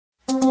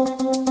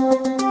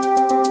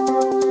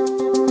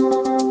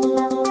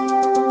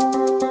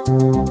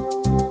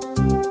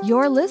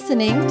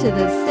listening to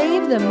the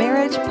Save the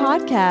Marriage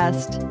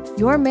podcast.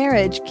 Your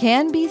marriage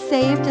can be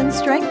saved and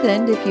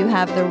strengthened if you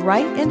have the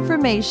right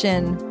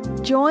information.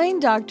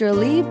 Join Dr.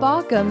 Lee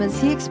Baucom as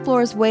he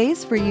explores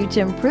ways for you to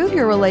improve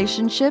your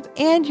relationship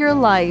and your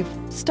life,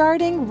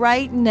 starting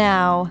right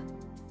now.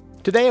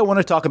 Today I want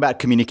to talk about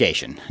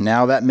communication.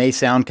 Now that may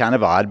sound kind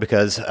of odd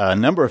because a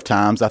number of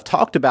times I've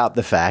talked about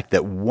the fact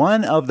that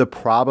one of the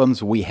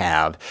problems we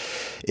have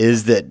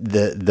is that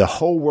the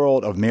whole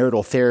world of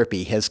marital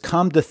therapy has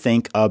come to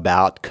think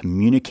about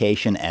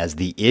communication as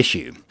the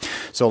issue.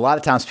 So a lot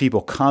of times people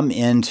come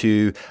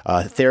into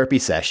a therapy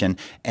session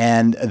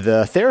and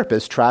the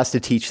therapist tries to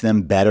teach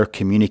them better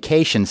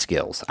communication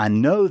skills. I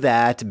know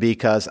that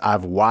because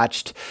I've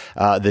watched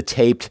the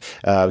taped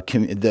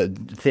the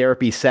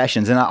therapy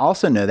sessions, and I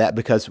also know that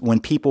because when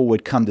people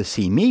would come to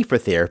see me for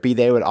therapy,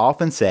 they would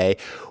often say,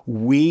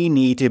 we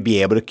need to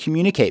be able to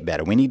communicate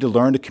better. We need to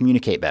learn to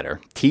communicate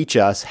better. Teach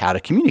us how to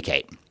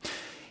communicate.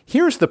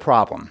 Here's the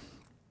problem.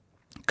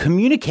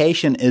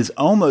 Communication is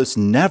almost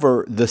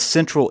never the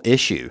central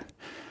issue.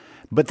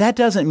 But that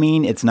doesn't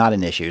mean it's not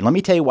an issue. Let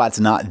me tell you why it's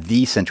not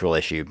the central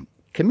issue.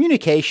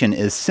 Communication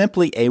is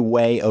simply a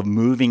way of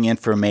moving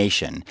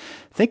information.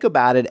 Think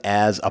about it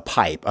as a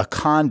pipe, a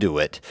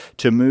conduit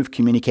to move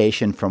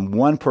communication from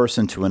one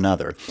person to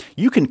another.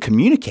 You can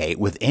communicate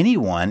with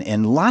anyone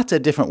in lots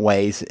of different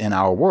ways in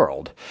our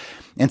world.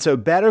 And so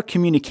better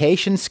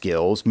communication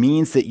skills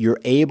means that you're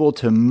able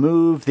to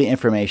move the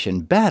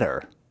information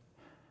better,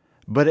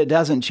 but it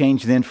doesn't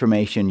change the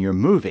information you're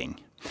moving.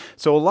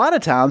 So a lot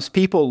of times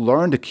people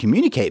learn to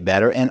communicate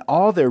better, and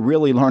all they're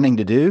really learning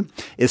to do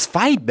is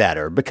fight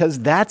better because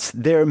that's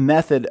their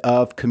method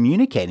of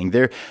communicating.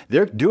 They're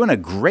doing a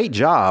great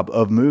job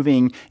of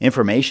moving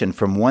information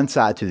from one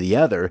side to the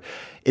other.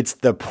 It's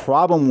the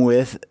problem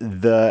with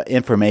the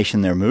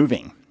information they're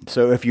moving.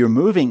 So if you're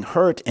moving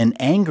hurt and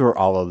anger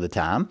all of the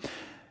time,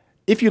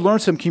 if you learn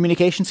some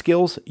communication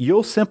skills,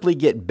 you'll simply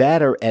get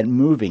better at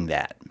moving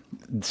that.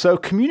 So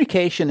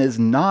communication is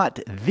not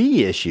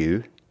the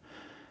issue,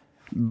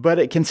 but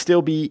it can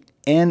still be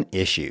an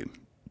issue.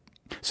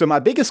 So my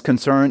biggest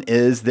concern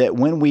is that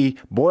when we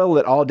boil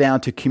it all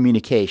down to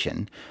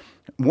communication,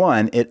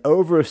 one, it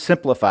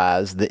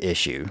oversimplifies the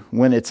issue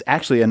when it's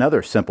actually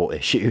another simple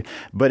issue,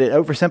 but it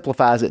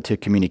oversimplifies it to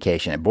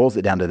communication. It boils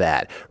it down to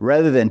that,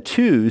 rather than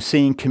two,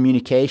 seeing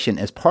communication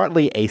as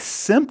partly a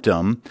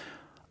symptom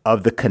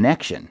of the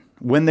connection.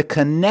 When the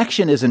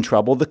connection is in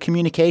trouble, the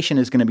communication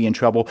is going to be in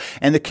trouble,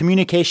 and the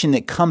communication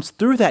that comes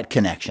through that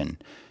connection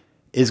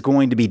is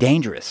going to be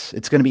dangerous.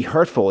 It's going to be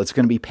hurtful. It's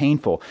going to be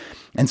painful.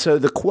 And so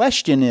the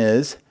question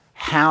is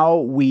how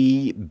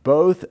we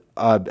both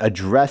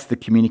address the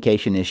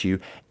communication issue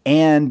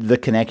and the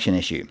connection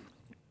issue.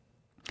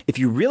 If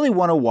you really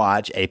want to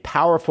watch a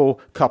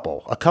powerful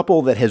couple, a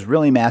couple that has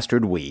really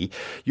mastered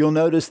you'll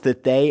notice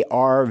that they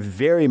are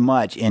very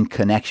much in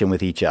connection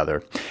with each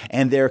other,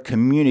 and their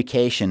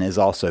communication is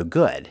also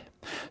good.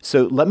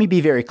 So let me be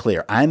very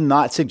clear. I'm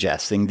not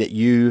suggesting that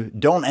you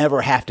don't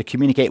ever have to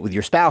communicate with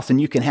your spouse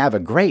and you can have a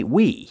great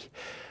we.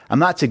 I'm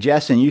not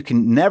suggesting you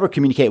can never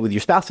communicate with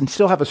your spouse and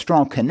still have a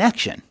strong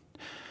connection.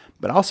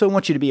 But I also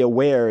want you to be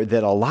aware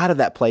that a lot of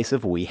that place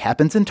of we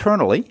happens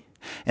internally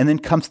and then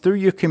comes through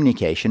your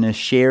communication and is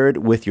shared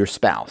with your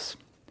spouse.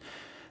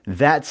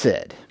 That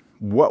said,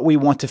 what we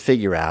want to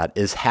figure out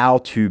is how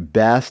to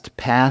best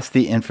pass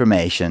the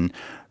information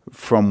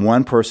from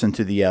one person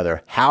to the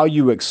other, how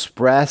you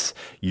express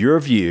your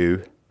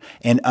view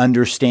and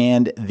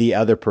understand the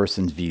other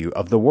person's view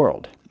of the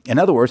world. In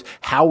other words,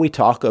 how we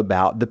talk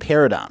about the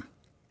paradigm.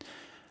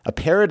 A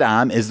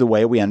paradigm is the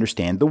way we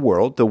understand the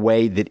world, the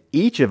way that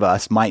each of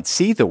us might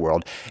see the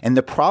world. And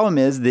the problem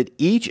is that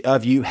each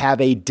of you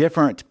have a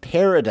different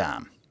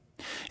paradigm.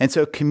 And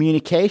so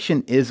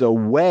communication is a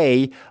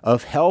way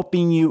of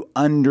helping you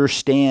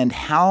understand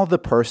how the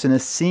person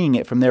is seeing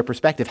it from their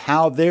perspective,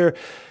 how they're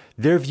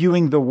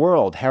viewing the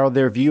world, how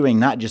they're viewing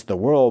not just the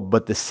world,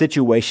 but the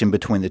situation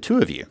between the two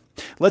of you.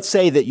 Let's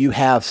say that you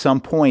have some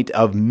point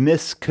of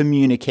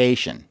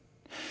miscommunication.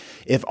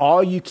 If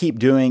all you keep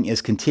doing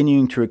is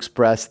continuing to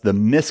express the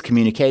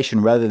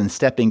miscommunication rather than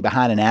stepping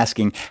behind and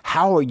asking,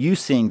 how are you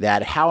seeing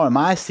that? How am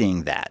I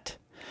seeing that?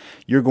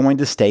 You're going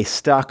to stay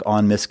stuck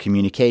on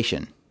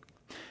miscommunication.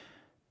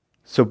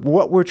 So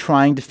what we're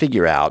trying to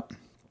figure out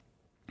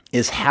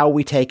is how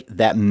we take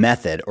that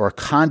method or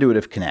conduit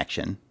of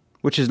connection,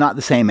 which is not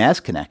the same as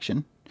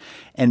connection,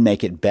 and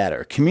make it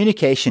better.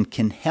 Communication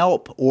can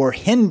help or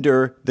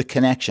hinder the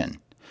connection,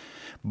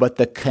 but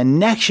the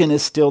connection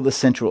is still the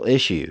central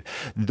issue.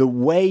 The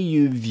way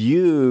you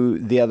view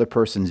the other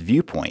person's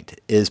viewpoint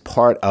is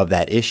part of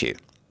that issue.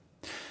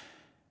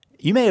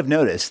 You may have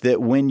noticed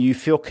that when you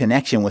feel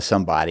connection with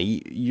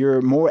somebody,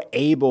 you're more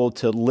able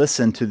to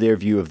listen to their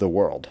view of the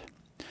world.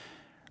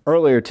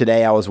 Earlier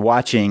today, I was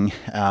watching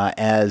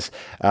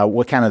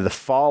what kind of the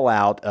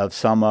fallout of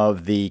some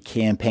of the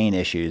campaign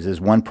issues as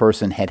one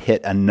person had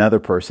hit another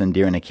person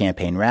during a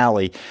campaign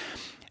rally.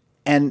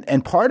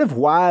 And part of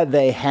why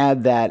they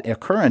had that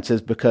occurrence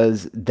is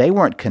because they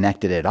weren't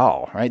connected at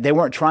all, right? They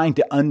weren't trying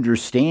to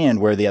understand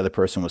where the other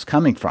person was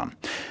coming from.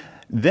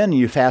 Then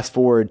you fast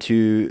forward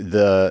to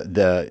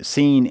the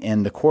scene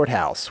in the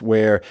courthouse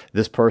where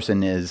this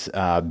person is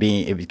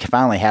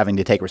finally having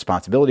to take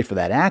responsibility for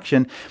that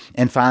action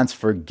and finds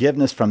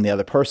forgiveness from the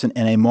other person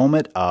in a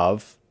moment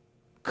of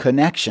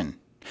connection.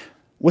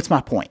 What's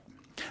my point?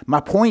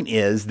 My point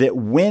is that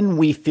when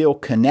we feel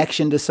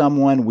connection to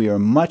someone, we are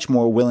much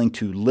more willing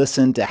to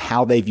listen to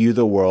how they view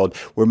the world.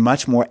 We're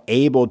much more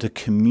able to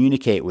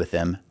communicate with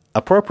them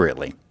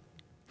appropriately.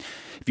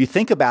 If you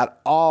think about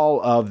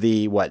all of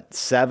the,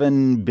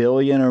 7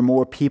 billion or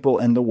more people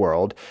in the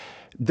world,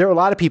 there are a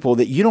lot of people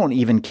that you don't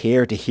even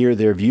care to hear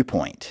their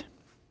viewpoint.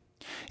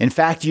 In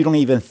fact, you don't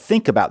even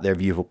think about their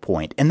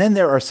viewpoint. And then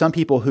there are some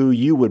people who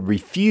you would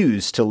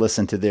refuse to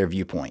listen to their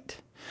viewpoint.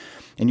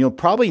 And you'll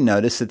probably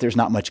notice that there's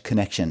not much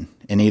connection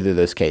in either of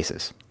those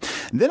cases.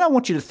 Then I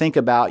want you to think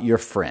about your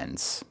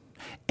friends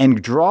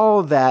and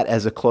draw that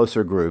as a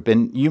closer group.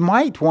 And you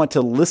might want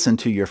to listen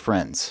to your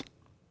friends.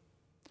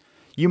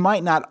 You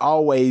might not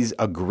always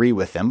agree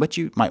with them, but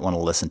you might want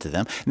to listen to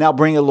them. Now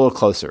bring it a little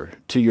closer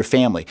to your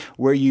family,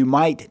 where you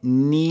might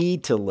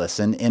need to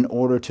listen in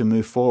order to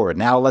move forward.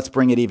 Now let's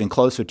bring it even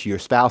closer to your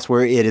spouse,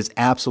 where it is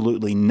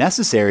absolutely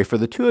necessary for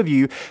the two of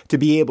you to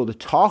be able to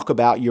talk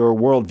about your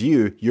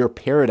worldview, your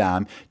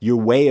paradigm, your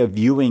way of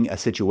viewing a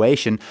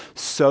situation,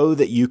 so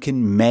that you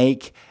can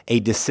make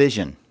a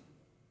decision.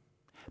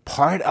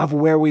 Part of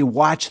where we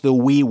watch the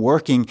we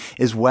working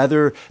is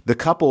whether the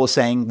couple is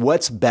saying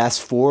what's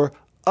best for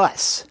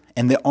us.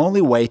 And the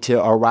only way to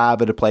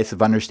arrive at a place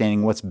of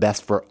understanding what's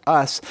best for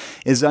us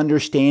is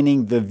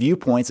understanding the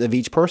viewpoints of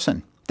each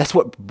person. That's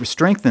what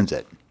strengthens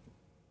it.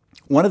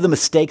 One of the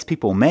mistakes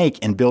people make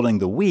in building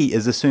the we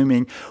is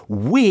assuming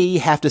we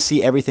have to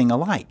see everything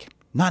alike.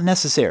 Not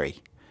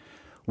necessary.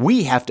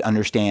 We have to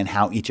understand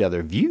how each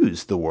other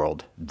views the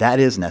world.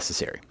 That is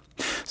necessary.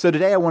 So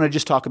today I want to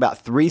just talk about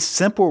 3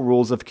 simple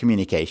rules of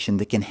communication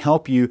that can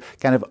help you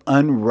kind of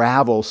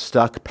unravel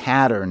stuck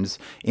patterns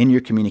in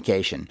your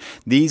communication.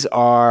 These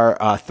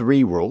are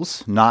 3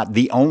 rules, not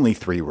the only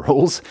 3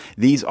 rules.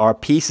 These are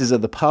pieces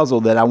of the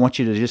puzzle that I want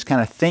you to just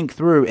kind of think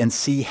through and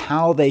see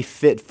how they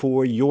fit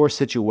for your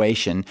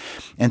situation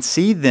and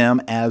see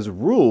them as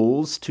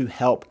rules to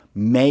help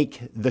make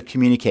the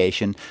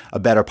communication a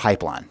better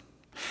pipeline.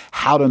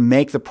 How to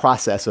make the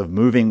process of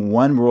moving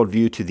one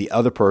worldview to the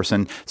other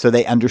person so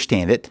they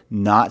understand it,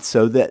 not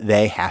so that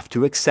they have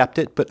to accept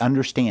it, but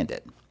understand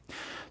it.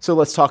 So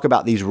let's talk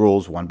about these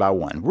rules one by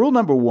one. Rule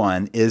number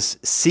 1 is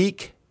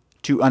seek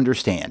to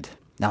understand.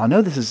 Now, I know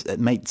it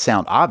may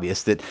sound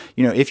obvious that,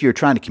 if you're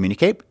trying to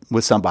communicate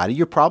with somebody,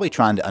 you're probably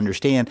trying to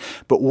understand.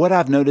 But what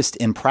I've noticed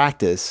in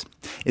practice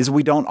is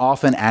we don't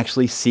often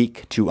actually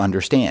seek to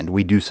understand.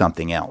 We do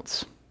something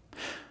else.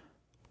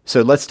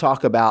 So let's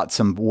talk about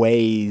some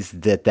ways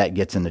that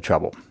gets into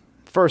trouble.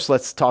 First,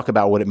 let's talk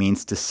about what it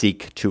means to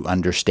seek to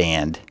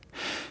understand.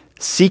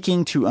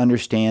 Seeking to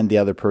understand the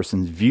other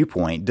person's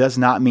viewpoint does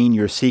not mean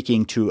you're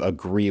seeking to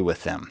agree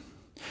with them.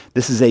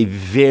 This is a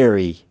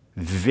very,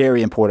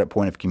 very important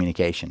point of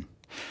communication.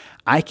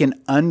 I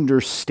can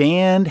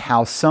understand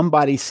how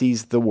somebody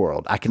sees the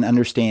world. I can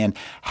understand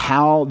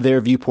how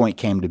their viewpoint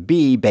came to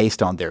be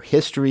based on their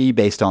history,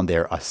 based on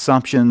their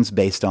assumptions,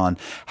 based on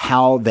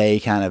how they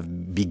kind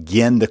of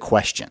begin the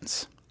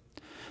questions.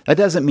 That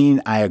doesn't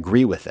mean I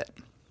agree with it.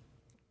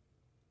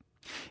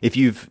 If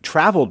you've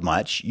traveled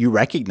much, you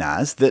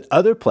recognize that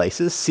other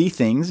places see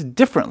things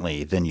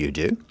differently than you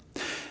do.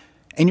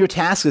 And your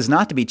task is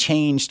not to be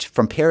changed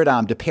from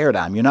paradigm to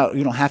paradigm. You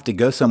don't have to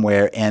go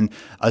somewhere and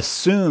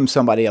assume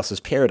somebody else's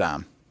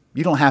paradigm.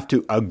 You don't have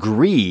to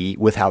agree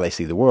with how they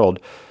see the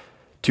world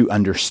to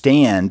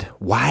understand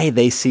why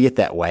they see it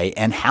that way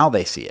and how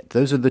they see it.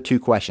 Those are the 2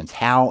 questions: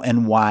 how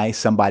and why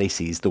somebody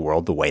sees the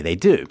world the way they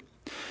do.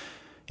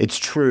 It's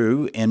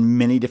true in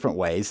many different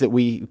ways that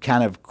we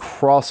kind of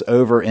cross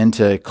over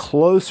into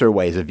closer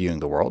ways of viewing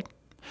the world.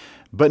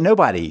 But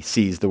nobody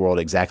sees the world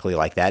exactly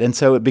like that. And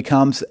so it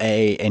becomes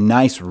a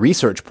nice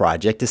research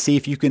project to see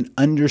if you can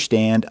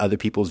understand other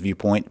people's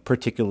viewpoint,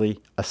 particularly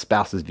a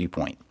spouse's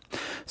viewpoint.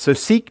 So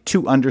seek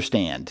to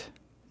understand,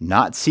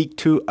 not seek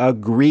to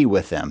agree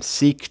with them.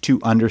 Seek to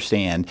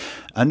understand.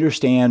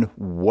 Understand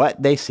what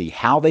they see,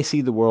 how they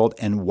see the world,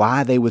 and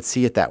why they would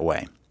see it that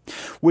way,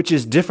 which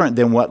is different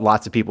than what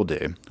lots of people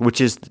do, which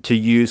is to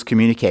use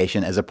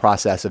communication as a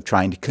process of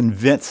trying to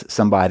convince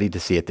somebody to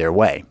see it their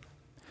way.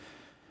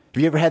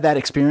 Have you ever had that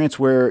experience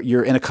where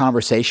you're in a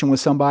conversation with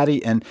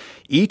somebody and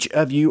each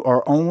of you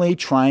are only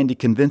trying to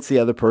convince the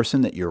other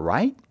person that you're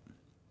right?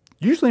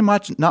 Usually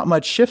not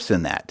much shifts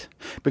in that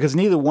because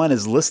neither one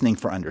is listening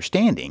for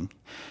understanding.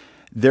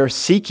 They're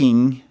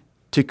seeking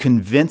to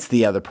convince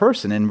the other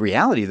person. In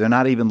reality, they're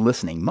not even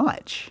listening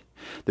much.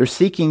 They're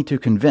seeking to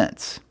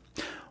convince.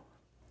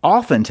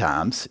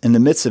 Oftentimes, in the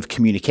midst of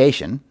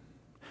communication,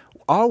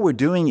 all we're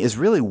doing is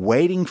really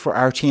waiting for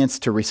our chance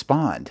to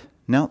respond.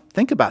 Now,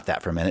 think about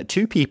that for a minute.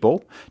 2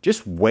 people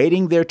just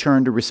waiting their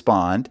turn to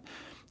respond.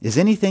 Is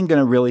anything going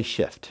to really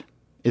shift?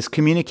 Is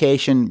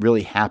communication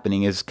really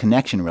happening? Is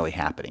connection really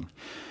happening?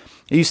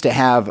 I used to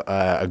have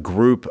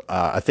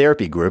a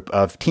therapy group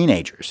of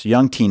teenagers,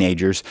 young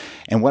teenagers,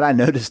 and what I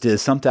noticed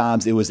is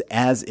sometimes it was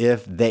as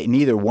if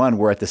neither one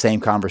were at the same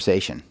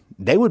conversation.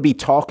 They would be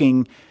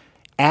talking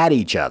at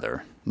each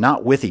other,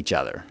 not with each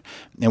other.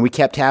 And we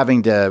kept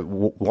having to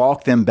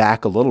walk them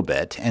back a little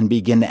bit and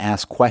begin to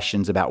ask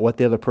questions about what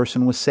the other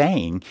person was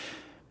saying.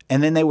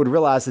 And then they would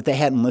realize that they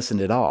hadn't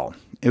listened at all.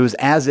 It was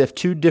as if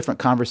two different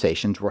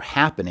conversations were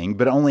happening,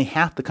 but only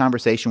half the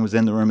conversation was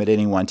in the room at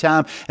any one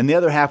time, and the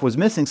other half was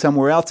missing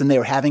somewhere else, and they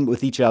were having it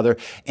with each other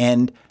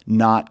and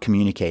not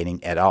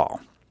communicating at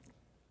all.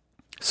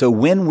 So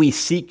when we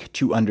seek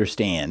to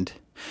understand,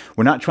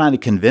 we're not trying to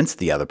convince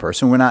the other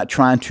person. We're not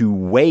trying to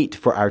wait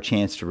for our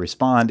chance to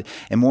respond.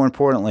 And more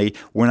importantly,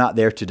 we're not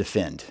there to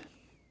defend.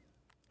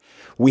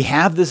 We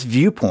have this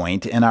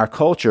viewpoint in our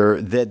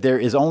culture that there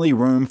is only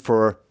room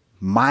for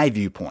my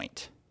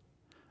viewpoint.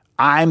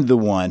 I'm the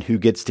one who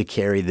gets to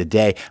carry the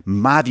day.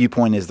 My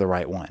viewpoint is the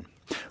right one.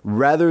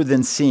 Rather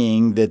than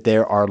seeing that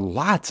there are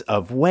lots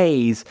of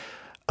ways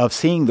of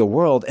seeing the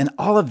world, and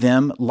all of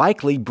them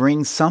likely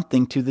bring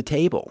something to the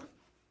table.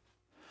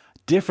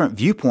 Different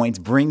viewpoints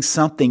bring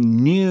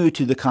something new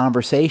to the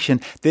conversation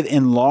that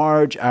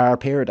enlarge our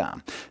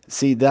paradigm.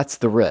 See, that's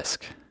the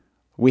risk.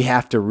 We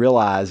have to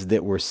realize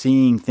that we're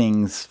seeing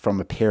things from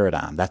a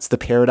paradigm. That's the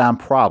paradigm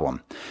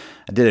problem.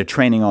 I did a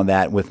training on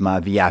that with my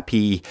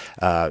VIP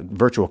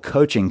virtual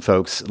coaching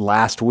folks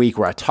last week,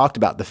 where I talked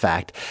about the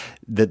fact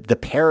that the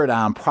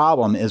paradigm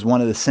problem is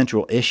one of the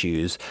central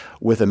issues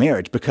with a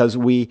marriage, because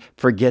we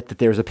forget that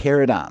there's a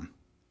paradigm.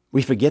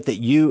 We forget that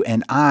you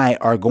and I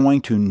are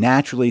going to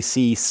naturally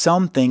see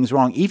some things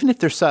wrong, even if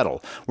they're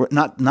subtle.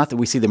 Not that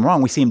we see them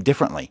wrong, we see them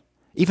differently,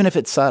 even if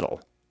it's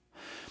subtle.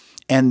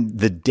 And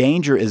the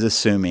danger is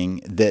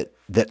assuming that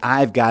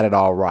I've got it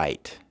all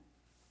right,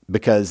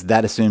 because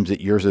that assumes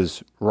that yours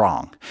is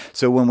wrong.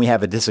 So when we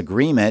have a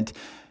disagreement,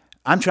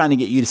 I'm trying to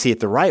get you to see it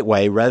the right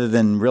way, rather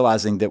than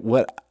realizing that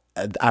what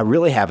I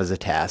really have as a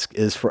task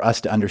is for us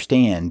to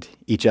understand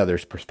each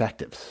other's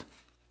perspectives.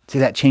 See,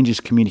 that changes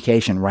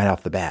communication right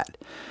off the bat.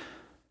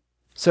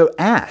 So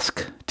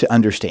ask to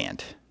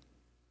understand.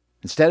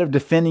 Instead of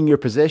defending your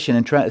position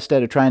and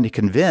instead of trying to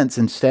convince,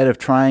 instead of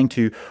trying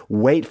to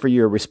wait for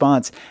your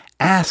response,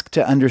 ask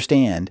to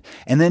understand,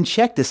 and then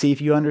check to see if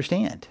you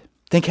understand.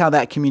 Think how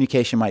that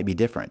communication might be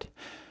different.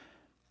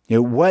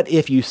 What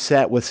if you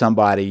sat with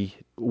somebody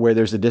where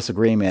there's a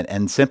disagreement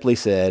and simply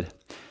said,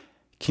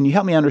 "Can you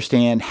help me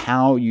understand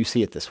how you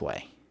see it this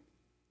way?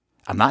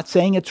 I'm not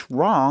saying it's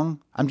wrong.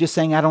 I'm just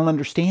saying I don't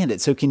understand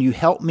it. So can you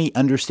help me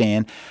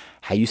understand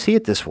how you see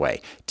it this way?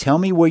 Tell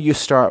me where you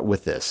start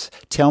with this.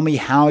 Tell me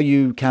how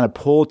you kind of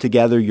pull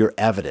together your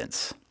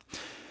evidence."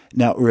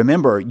 Now,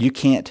 remember, you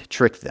can't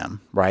trick them,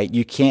 right?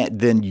 You can't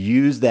then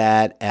use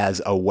that as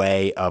a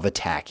way of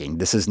attacking.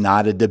 This is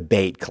not a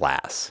debate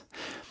class.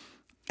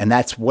 And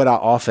that's what I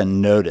often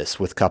notice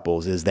with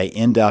couples, is they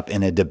end up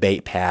in a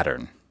debate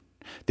pattern.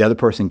 The other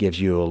person gives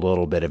you a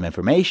little bit of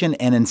information,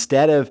 and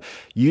instead of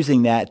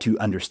using that to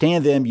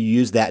understand them, you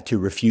use that to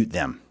refute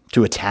them,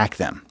 to attack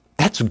them.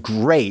 That's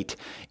great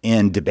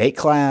in debate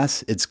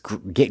class. It's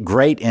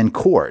great in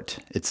court.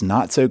 It's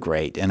not so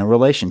great in a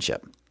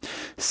relationship.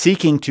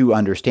 Seeking to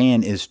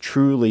understand is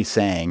truly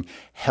saying,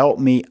 help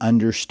me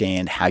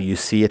understand how you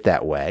see it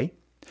that way,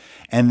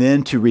 and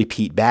then to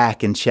repeat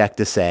back and check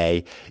to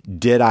say,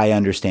 did I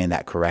understand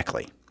that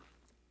correctly?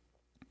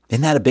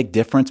 Isn't that a big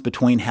difference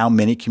between how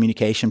many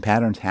communication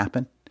patterns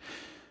happen?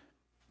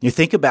 You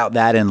think about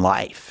that in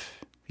life.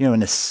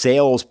 In a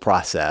sales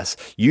process,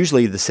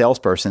 usually the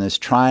salesperson is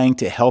trying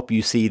to help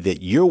you see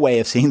that your way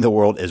of seeing the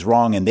world is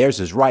wrong and theirs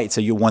is right,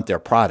 so you want their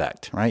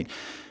product, right?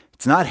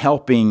 It's not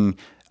helping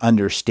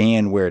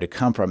understand where to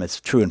come from. It's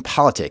true in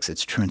politics.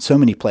 It's true in so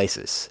many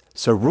places.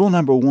 So rule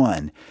number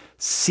 1,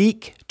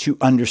 seek to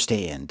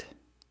understand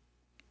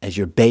as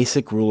your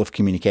basic rule of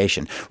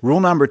communication.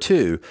 Rule number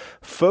 2,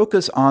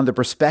 focus on the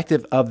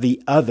perspective of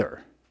the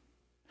other.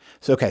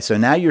 So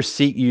now you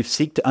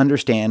seek to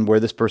understand where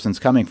this person's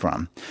coming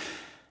from.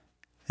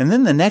 And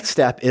then the next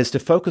step is to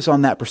focus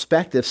on that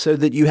perspective so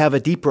that you have a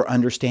deeper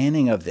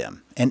understanding of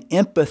them, and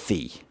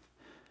empathy.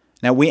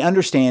 Now, we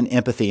understand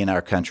empathy in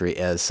our country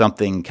as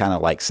something kind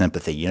of like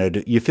sympathy.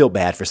 You feel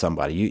bad for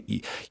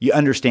somebody. You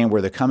understand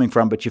where they're coming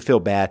from, but you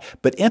feel bad.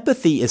 But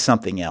empathy is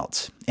something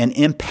else. An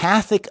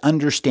empathic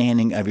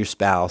understanding of your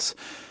spouse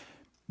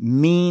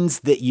means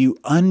that you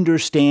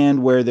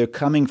understand where they're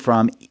coming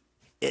from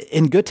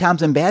in good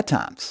times and bad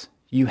times.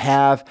 You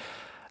have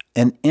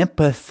an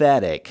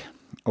empathetic,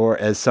 or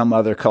as some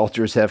other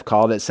cultures have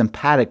called it,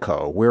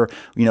 simpatico. We're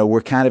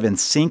kind of in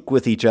sync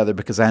with each other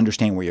because I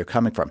understand where you're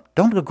coming from.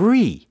 Don't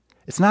agree.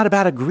 It's not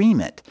about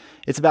agreement.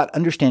 It's about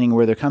understanding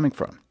where they're coming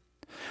from.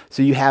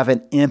 So you have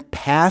an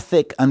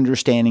empathic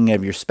understanding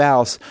of your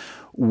spouse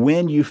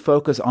when you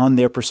focus on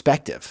their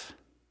perspective.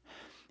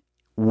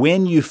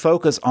 When you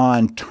focus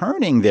on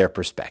turning their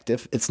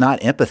perspective, it's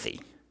not empathy.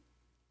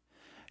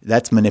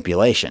 That's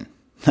manipulation.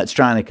 that's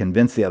trying to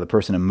convince the other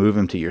person and move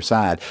them to your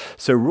side.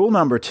 So rule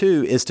number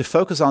 2 is to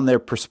focus on their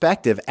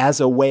perspective as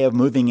a way of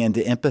moving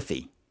into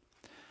empathy.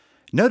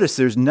 Notice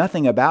there's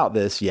nothing about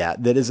this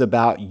yet that is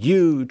about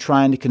you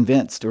trying to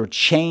convince or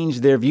change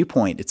their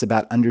viewpoint. It's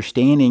about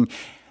understanding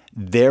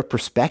their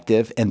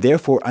perspective and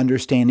therefore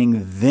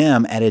understanding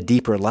them at a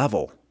deeper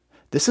level.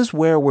 This is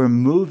where we're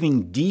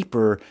moving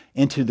deeper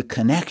into the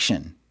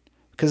connection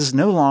because it's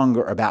no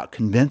longer about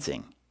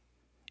convincing.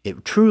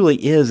 It truly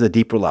is a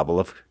deeper level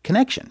of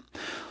connection.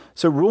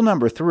 So rule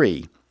number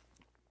 3,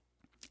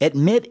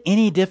 admit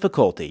any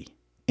difficulty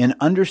in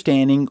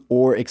understanding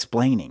or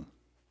explaining.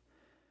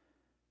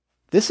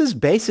 This is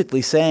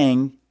basically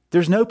saying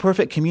there's no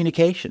perfect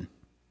communication.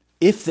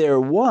 If there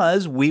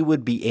was, we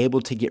would be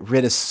able to get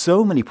rid of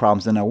so many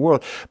problems in our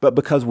world, but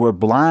because we're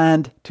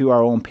blind to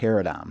our own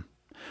paradigm,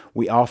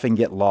 we often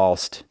get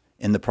lost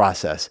in the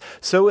process.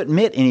 So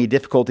admit any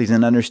difficulties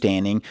in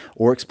understanding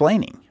or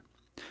explaining.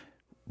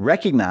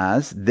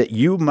 Recognize that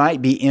you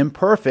might be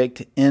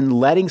imperfect in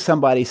letting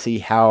somebody see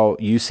how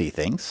you see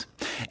things,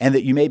 and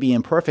that you may be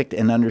imperfect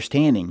in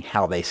understanding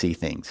how they see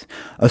things.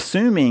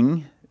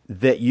 Assuming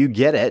that you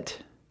get it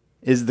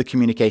is the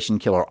communication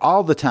killer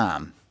all the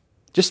time.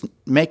 Just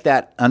make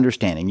that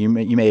understanding. You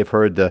may have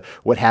heard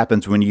what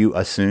happens when you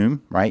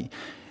assume, right?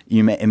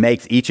 It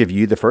makes each of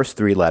you the first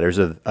 3 letters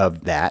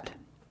of that.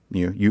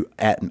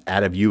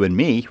 Out of you and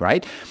me,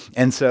 right?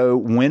 And so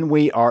when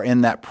we are in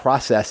that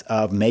process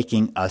of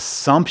making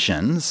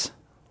assumptions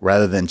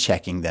rather than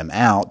checking them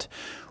out,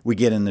 we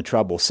get into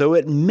trouble. So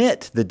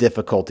admit the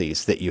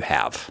difficulties that you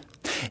have.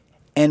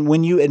 And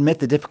when you admit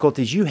the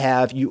difficulties you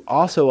have, you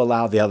also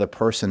allow the other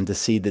person to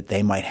see that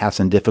they might have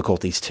some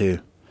difficulties too.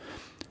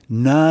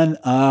 None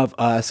of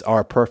us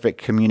are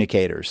perfect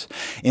communicators.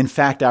 In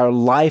fact, our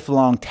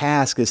lifelong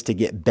task is to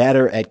get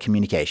better at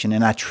communication.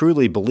 And I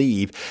truly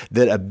believe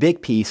that a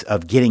big piece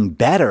of getting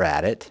better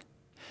at it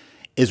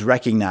is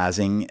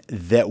recognizing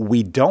that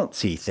we don't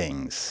see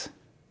things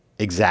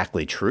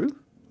exactly true.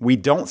 We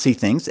don't see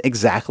things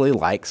exactly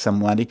like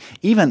somebody,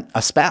 even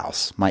a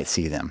spouse, might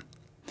see them.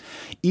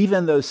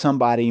 Even though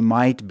somebody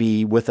might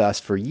be with us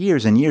for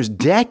years and years,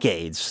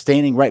 decades,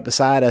 standing right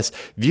beside us,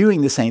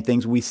 viewing the same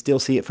things, we still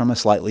see it from a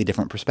slightly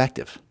different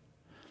perspective.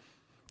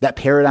 That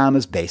paradigm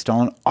is based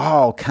on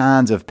all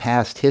kinds of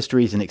past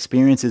histories and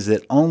experiences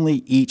that only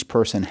each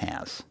person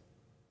has.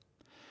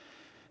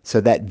 So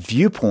that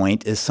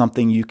viewpoint is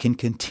something you can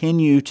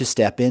continue to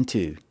step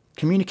into.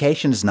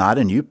 Communication is not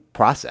a new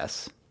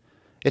process.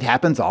 It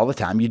happens all the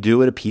time. You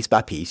do it a piece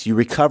by piece. You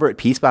recover it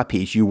piece by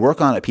piece. You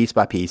work on it piece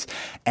by piece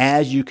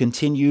as you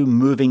continue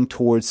moving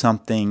towards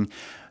something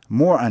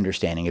more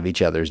understanding of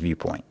each other's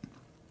viewpoint.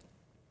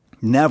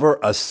 Never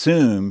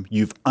assume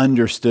you've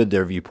understood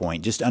their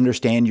viewpoint. Just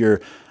understand you're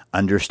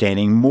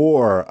understanding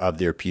more of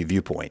their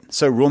viewpoint.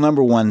 So rule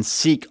number 1,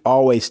 seek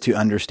always to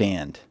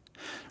understand.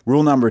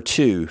 Rule number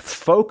 2,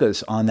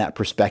 focus on that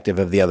perspective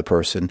of the other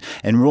person.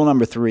 And rule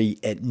number 3,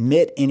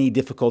 admit any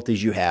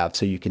difficulties you have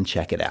so you can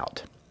check it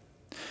out.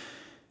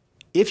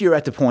 If you're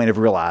at the point of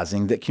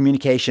realizing that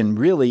communication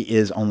really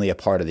is only a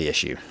part of the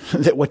issue,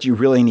 that what you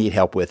really need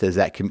help with is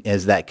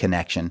that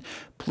connection,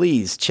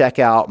 please check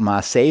out my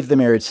Save the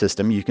Marriage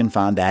system. You can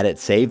find that at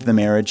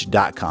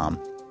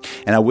savethemarriage.com.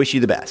 And I wish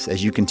you the best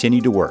as you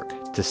continue to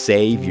work to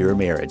save your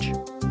marriage.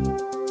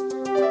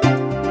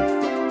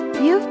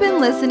 You've been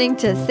listening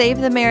to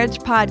Save the Marriage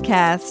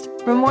podcast.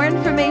 For more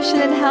information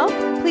and help,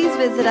 please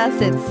visit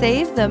us at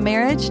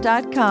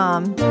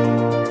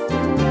savethemarriage.com.